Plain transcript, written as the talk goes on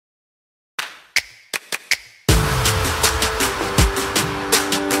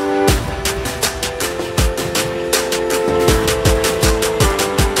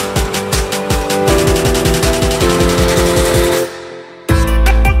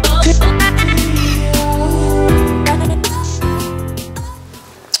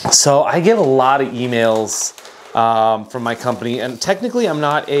So I get a lot of emails from my company, and technically I'm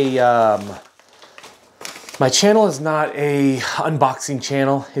not a, my channel is not a unboxing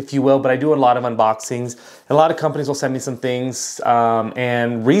channel, if you will, but I do a lot of unboxings. And a lot of companies will send me some things,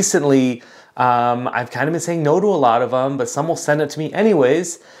 and recently I've kind of been saying no to a lot of them, but some will send it to me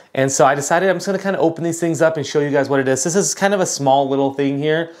anyways. And so I decided I'm just gonna kind of open these things up and show you guys what it is. This is kind of a small little thing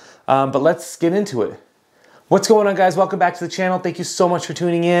here, but let's get into it. What's going on, guys? Welcome back to the channel. Thank you so much for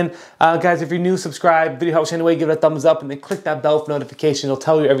tuning in. Guys, if you're new, subscribe. Video helps you anyway, give it a thumbs up and then click that bell for notification. It'll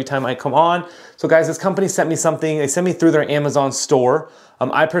tell you every time I come on. So guys, this company sent me something. They sent me through their Amazon store.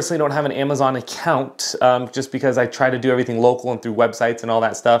 I personally don't have an Amazon account just because I try to do everything local and through websites and all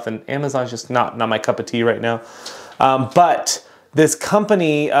that stuff. And Amazon's just not my cup of tea right now. But this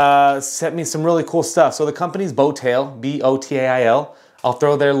company sent me some really cool stuff. So the company's Beautail, B-O-T-A-I-L. I'll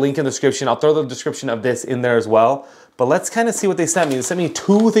throw their link in the description. I'll throw the description of this in there as well. But let's kind of see what they sent me. They sent me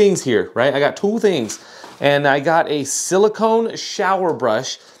two things here, right? I got two things. And I got a silicone shower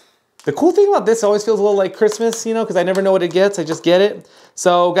brush. The cool thing about this, it always feels a little like Christmas, you know, because I never know what it gets. I just get it.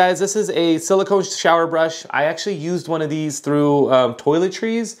 So guys, this is a silicone shower brush. I actually used one of these through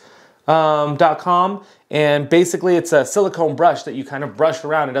toiletries.com. And basically it's a silicone brush that you kind of brush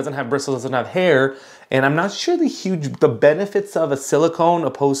around. It doesn't have bristles, doesn't have hair. And I'm not sure the benefits of a silicone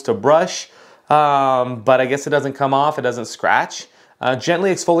opposed to brush, but I guess it doesn't come off, it doesn't scratch.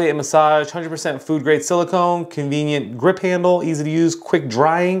 Gently exfoliate and massage, 100% food grade silicone, convenient grip handle, easy to use, quick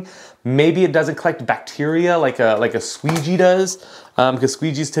drying. Maybe it doesn't collect bacteria like a squeegee does, because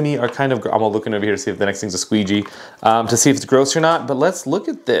squeegees to me are kind of, I'm looking over here to see if the next thing's a squeegee, to see if it's gross or not, but let's look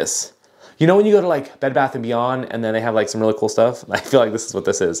at this. You know when you go to like Bed Bath & Beyond and then they have like some really cool stuff? I feel like this is what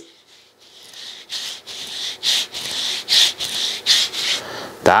this is.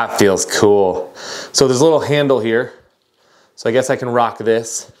 That feels cool. So there's a little handle here. So I guess I can rock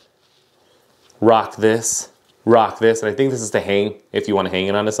this, rock this, rock this. And I think this is to hang, if you want to hang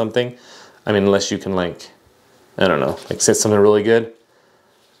it onto something. I mean, unless you can like, I don't know, like sit something really good.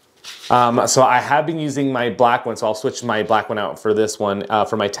 So I have been using my black one, so I'll switch my black one out for this one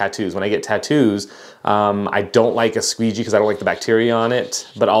for my tattoos. When I get tattoos, I don't like a squeegee because I don't like the bacteria on it,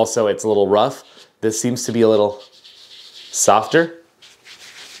 but also it's a little rough. This seems to be a little softer.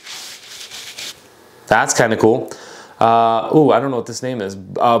 That's kind of cool. Ooh, I don't know what this name is.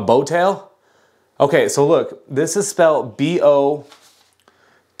 Beautail? Okay, so look, this is spelled B-O-T-A-I-L.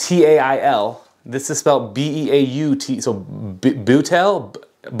 This is spelled B-E-A-U-T, so Beautail?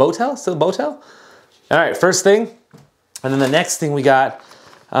 Beautail? Still Beautail? All right, first thing. And then the next thing we got,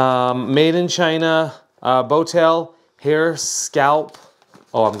 made in China, Beautail hair scalp.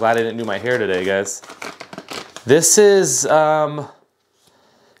 Oh, I'm glad I didn't do my hair today, guys. This is, guys,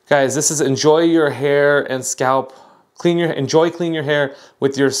 this is enjoy your hair and scalp. Enjoy clean your hair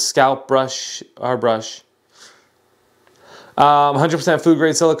with your scalp brush, our brush. 100% food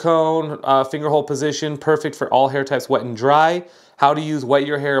grade silicone, finger hold position, perfect for all hair types, wet and dry. How to use: wet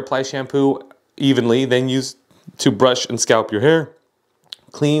your hair, apply shampoo evenly, then use to brush and scalp your hair.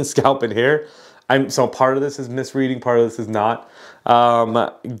 Clean scalp and hair. So part of this is misreading, part of this is not.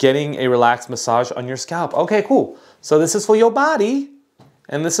 Getting a relaxed massage on your scalp. Okay, cool. So this is for your body,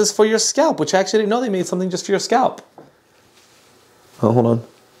 and this is for your scalp, which I actually didn't know they made something just for your scalp. Oh, hold on.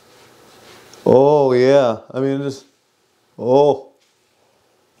 Oh, yeah. I mean, just, oh.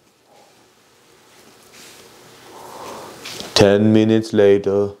 10 minutes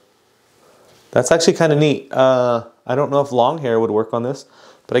later. That's actually kind of neat. I don't know if long hair would work on this,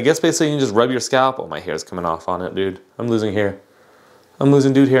 but I guess basically you can just rub your scalp. Oh, my hair's coming off on it, dude. I'm losing hair. I'm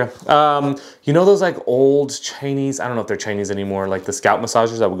losing dude hair. You know those like old Chinese, I don't know if they're Chinese anymore, like the scalp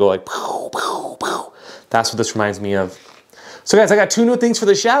massagers that would go like pow, pow, pow. That's what this reminds me of. So guys, I got two new things for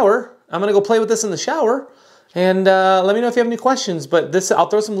the shower. I'm gonna go play with this in the shower, and let me know if you have any questions, but this, I'll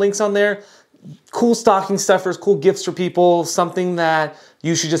throw some links on there. Cool stocking stuffers, cool gifts for people, something that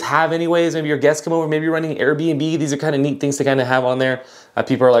you should just have anyways. Maybe your guests come over, maybe you're running Airbnb. These are kind of neat things to kind of have on there.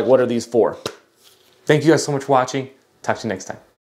 People are like, what are these for? Thank you guys so much for watching. Talk to you next time.